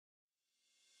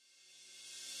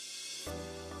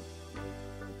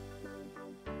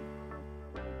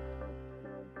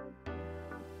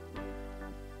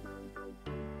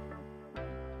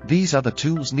These are the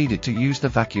tools needed to use the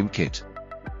vacuum kit.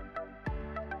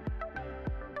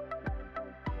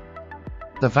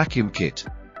 The vacuum kit.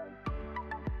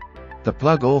 The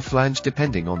plug or flange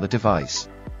depending on the device.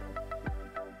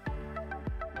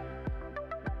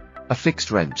 A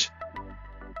fixed wrench.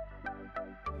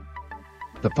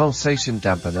 The pulsation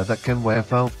dampener that can wear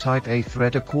valve type A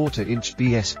thread, a 1/4 inch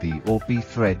BSP or B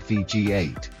thread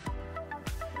VG8.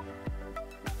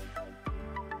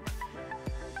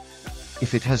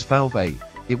 If it has valve A,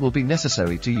 it will be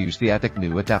necessary to use the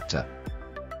HIDRACAR adapter.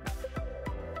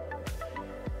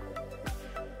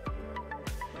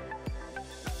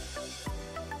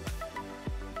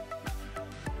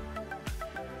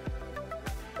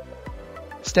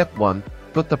 Step 1.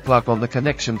 Put the plug on the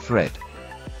connection thread.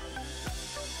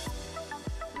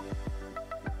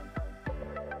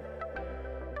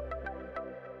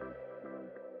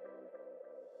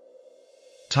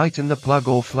 Tighten the plug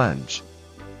or flange.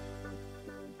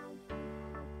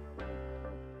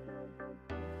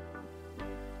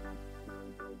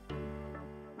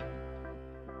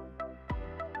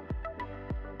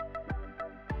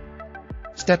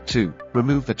 Step 2.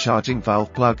 Remove the charging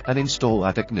valve plug and install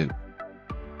HIDRACAR.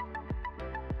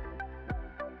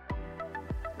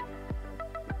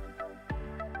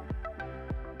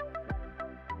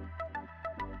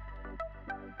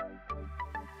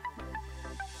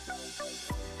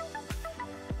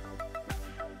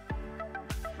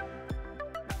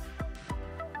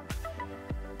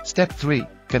 Step 3.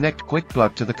 Connect quick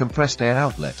plug to the compressed air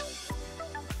outlet.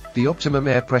 The optimum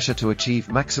air pressure to achieve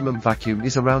maximum vacuum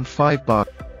is around 5 bar.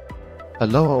 A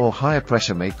lower or higher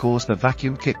pressure may cause the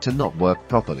vacuum kit to not work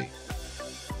properly.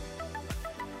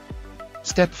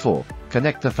 Step 4.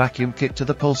 Connect the vacuum kit to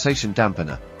the pulsation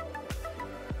dampener.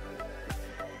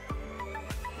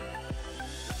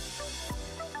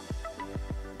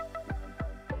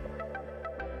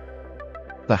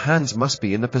 The hands must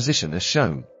be in the position as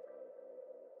shown.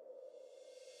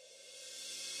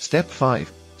 Step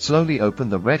 5. Slowly open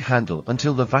the red handle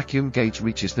until the vacuum gauge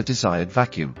reaches the desired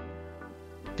vacuum.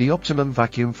 The optimum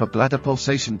vacuum for bladder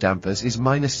pulsation dampers is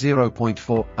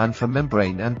 -0.4, and for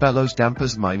membrane and bellows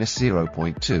dampers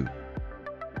 -0.2.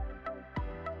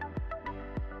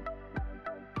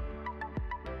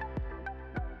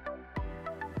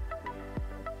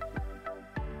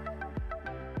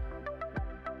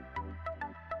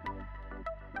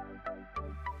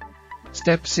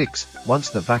 Step 6. Once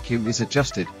the vacuum is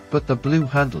adjusted, put the blue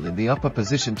handle in the upper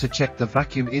position to check the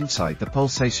vacuum inside the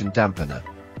pulsation dampener.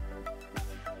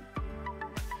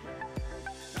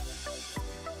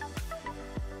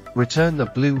 Return the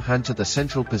blue hand to the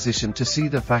central position to see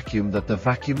the vacuum that the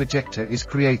vacuum ejector is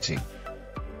creating.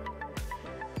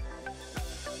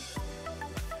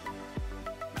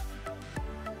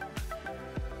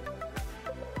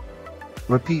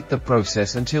 Repeat the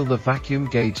process until the vacuum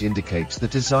gauge indicates the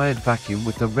desired vacuum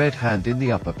with the red hand in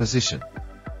the upper position.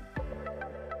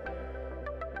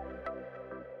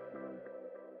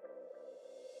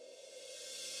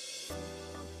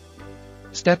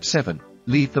 Step 7.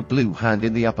 Leave the blue hand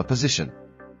in the upper position.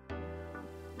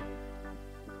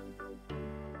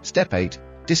 Step 8.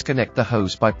 Disconnect the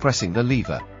hose by pressing the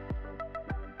lever.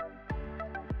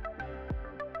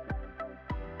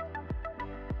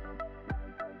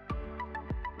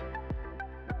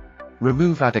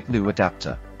 Remove HIDRACAR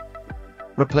adapter.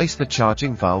 Replace the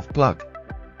charging valve plug.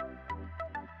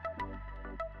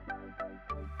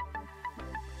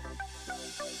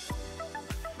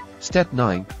 Step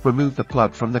 9. Remove the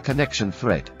plug from the connection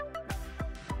thread.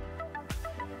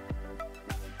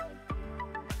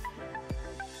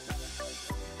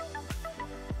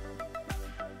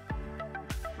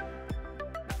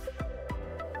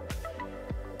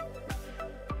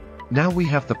 Now we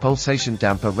have the pulsation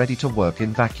damper ready to work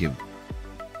in vacuum.